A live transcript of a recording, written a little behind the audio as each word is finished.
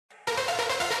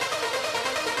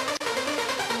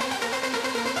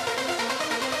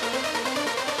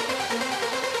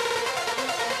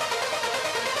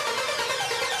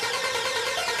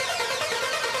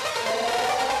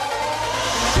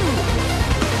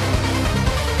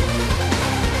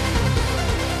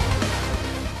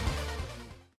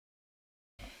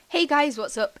Hey guys,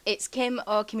 what's up? It's Kim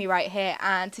or KimmieRIOT here,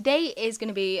 and today is going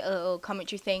to be a little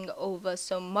commentary thing over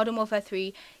some Modern Warfare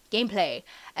 3 gameplay.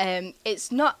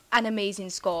 It's not an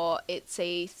amazing score. It's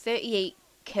a 38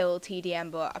 kill TDM,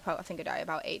 but I think I died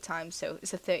about 8 times, so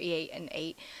it's a 38 and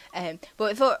 8.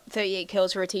 But I thought 38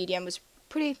 kills for a TDM was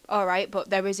pretty alright, but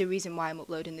there is a reason why I'm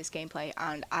uploading this gameplay,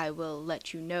 and I will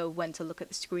let you know when to look at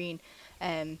the screen,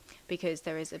 because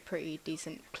there is a pretty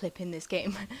decent clip in this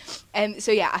game.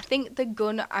 So yeah, I think the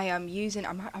gun I am using,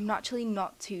 I'm actually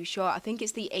not too sure. I think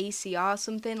it's the ACR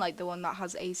something, like the one that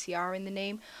has ACR in the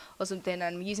name or something,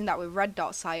 and I'm using that with red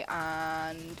dot sight,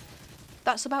 and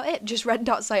that's about it. Just red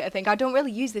dot sight, I think. I don't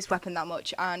really use this weapon that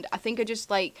much, and I think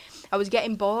I was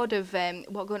getting bored of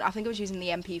what gun. I think I was using the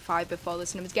MP5 before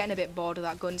this, and I was getting a bit bored of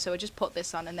that gun, so I just put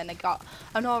this on, and then I got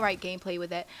an alright gameplay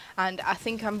with it. And I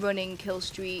think I'm running kill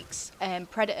streaks,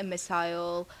 predator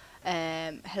missile,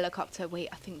 helicopter. Wait,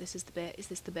 I think this is the bit. Is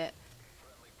this the bit?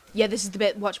 Yeah, this is the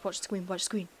bit. Watch the screen. Watch the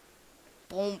screen.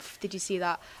 Boom! Did you see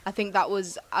that? I think that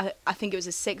was. I think it was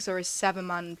a 6 or a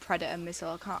 7-man predator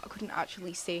missile. I couldn't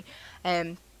actually see.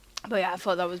 But yeah, I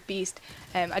thought that was beast.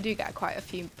 I do get quite a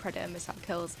few predator missile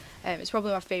kills. It's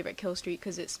probably my favourite kill streak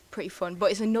because it's pretty fun. But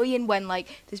it's annoying when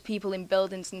like there's people in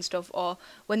buildings and stuff, or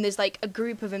when there's like a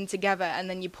group of them together, and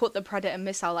then you put the predator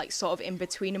missile like sort of in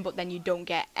between them, but then you don't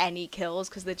get any kills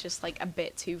because they're just like a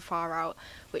bit too far out,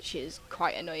 which is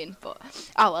quite annoying. But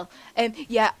oh well.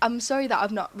 Yeah, I'm sorry that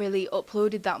I've not really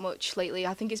uploaded that much lately.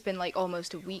 I think it's been like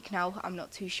almost a week now. I'm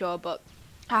not too sure, but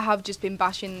I have just been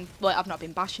bashing, well, I've not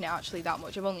been bashing it actually that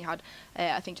much. I've only had,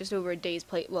 I think, just over a day's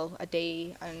play, well, a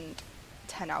day and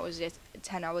 10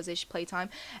 hours-ish playtime.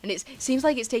 And it seems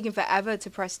like it's taken forever to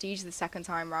prestige the second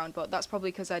time round, but that's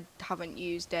probably because I haven't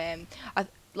used,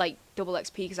 like, double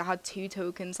XP, because I had 2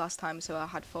 tokens last time, so I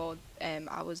had 4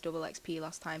 hours double XP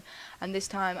last time. And this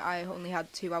time I only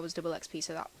had 2 hours double XP,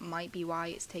 so that might be why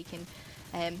it's taken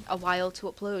a while to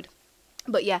upload.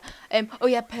 But yeah, oh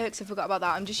yeah, perks, I forgot about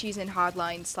that. I'm just using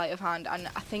hardline sleight of hand, and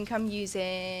I think I'm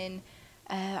using,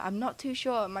 I'm not too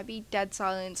sure, it might be Dead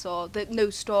Silence or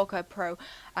no, Stalker Pro.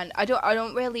 And I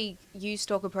don't really use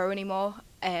Stalker Pro anymore.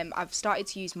 I've started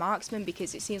to use Marksman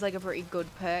because it seems like a pretty good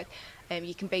perk.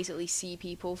 You can basically see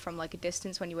people from like a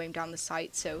distance when you aim down the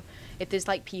sight, so if there's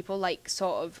like people like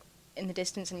sort of in the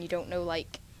distance and you don't know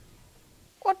like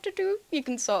what to do, you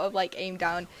can sort of like aim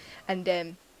down, and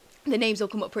the names will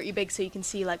come up pretty big so you can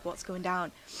see like what's going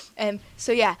down.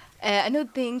 So yeah, another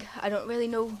thing, I don't really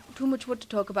know too much what to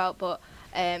talk about, but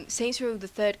Saints Row the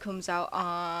 3rd comes out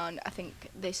on, I think,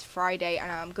 this Friday,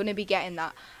 and I'm going to be getting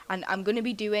that, and I'm going to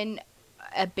be doing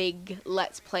a big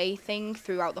let's play thing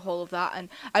throughout the whole of that. And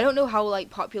I don't know how like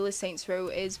popular Saints Row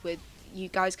is with you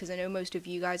guys, because I know most of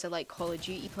you guys are like Call of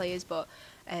Duty players, but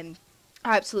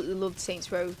I absolutely loved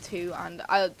Saints Row 2, and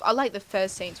I like the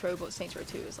first Saints Row, but Saints Row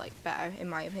 2 is like better in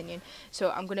my opinion. So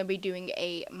I'm going to be doing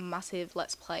a massive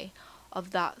let's play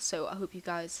of that, so I hope you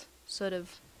guys sort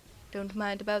of don't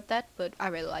mind about that, but I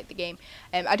really like the game.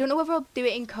 I don't know whether I'll do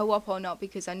it in co-op or not,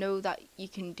 because I know that you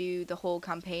can do the whole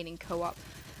campaign in co-op,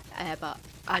 but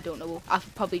I don't know. I'll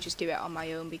probably just do it on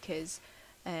my own because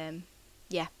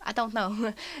yeah, I don't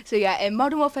know. So yeah, in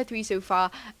Modern Warfare 3 so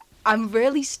far, I'm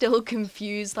really still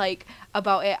confused like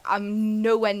about it. I'm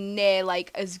nowhere near like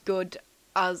as good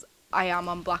as I am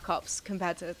on Black Ops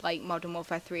compared to like Modern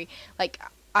Warfare 3. Like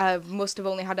I must have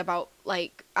only had about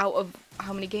like, out of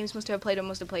how many games must I have played? I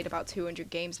must have played about 200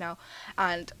 games now,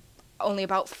 and only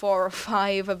about 4 or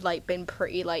 5 have like been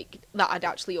pretty like that I'd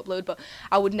actually upload. But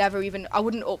I wouldn't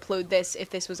upload this if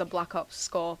this was a Black Ops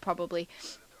score probably.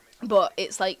 But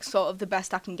it's like sort of the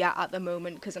best I can get at the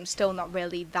moment, because I'm still not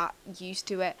really that used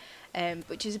to it,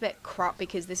 which is a bit crap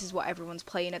because this is what everyone's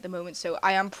playing at the moment. So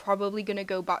I am probably going to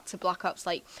go back to Black Ops,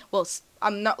 like, well,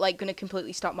 I'm not like going to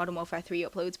completely stop Modern Warfare 3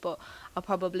 uploads, but I'll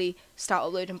probably start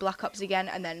uploading Black Ops again,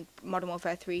 and then Modern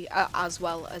Warfare 3 as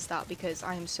well as that, because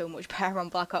I am so much better on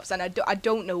Black Ops, and I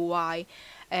don't know why.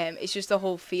 It's just the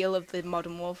whole feel of the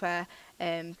Modern Warfare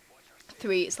 3.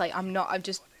 It's like I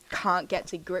just can't get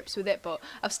to grips with it. But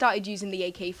I've started using the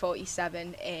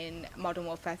AK-47 in Modern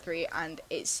Warfare 3, and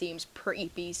it seems pretty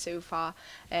beast so far.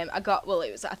 I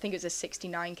think it was a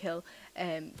 69 kill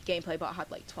gameplay, but I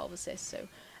had like 12 assists, so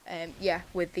yeah,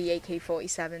 with the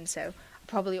AK-47, so I'll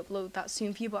probably upload that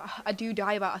soon for you. But I do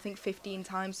die about, I think, 15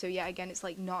 times, so yeah, again, it's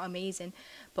like not amazing.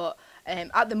 But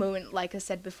at the moment, like I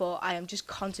said before, I am just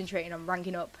concentrating on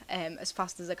ranking up as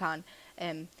fast as I can.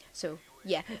 So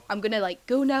yeah, I'm gonna like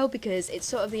go now because it's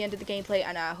sort of the end of the gameplay,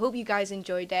 and I hope you guys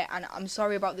enjoyed it. And I'm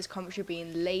sorry about this commentary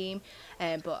being lame,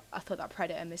 but I thought that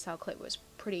Predator missile clip was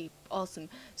pretty awesome.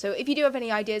 So if you do have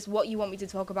any ideas what you want me to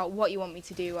talk about, what you want me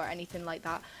to do, or anything like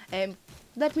that,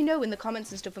 let me know in the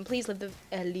comments and stuff. And please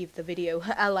leave the video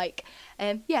a like.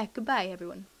 Yeah, goodbye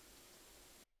everyone.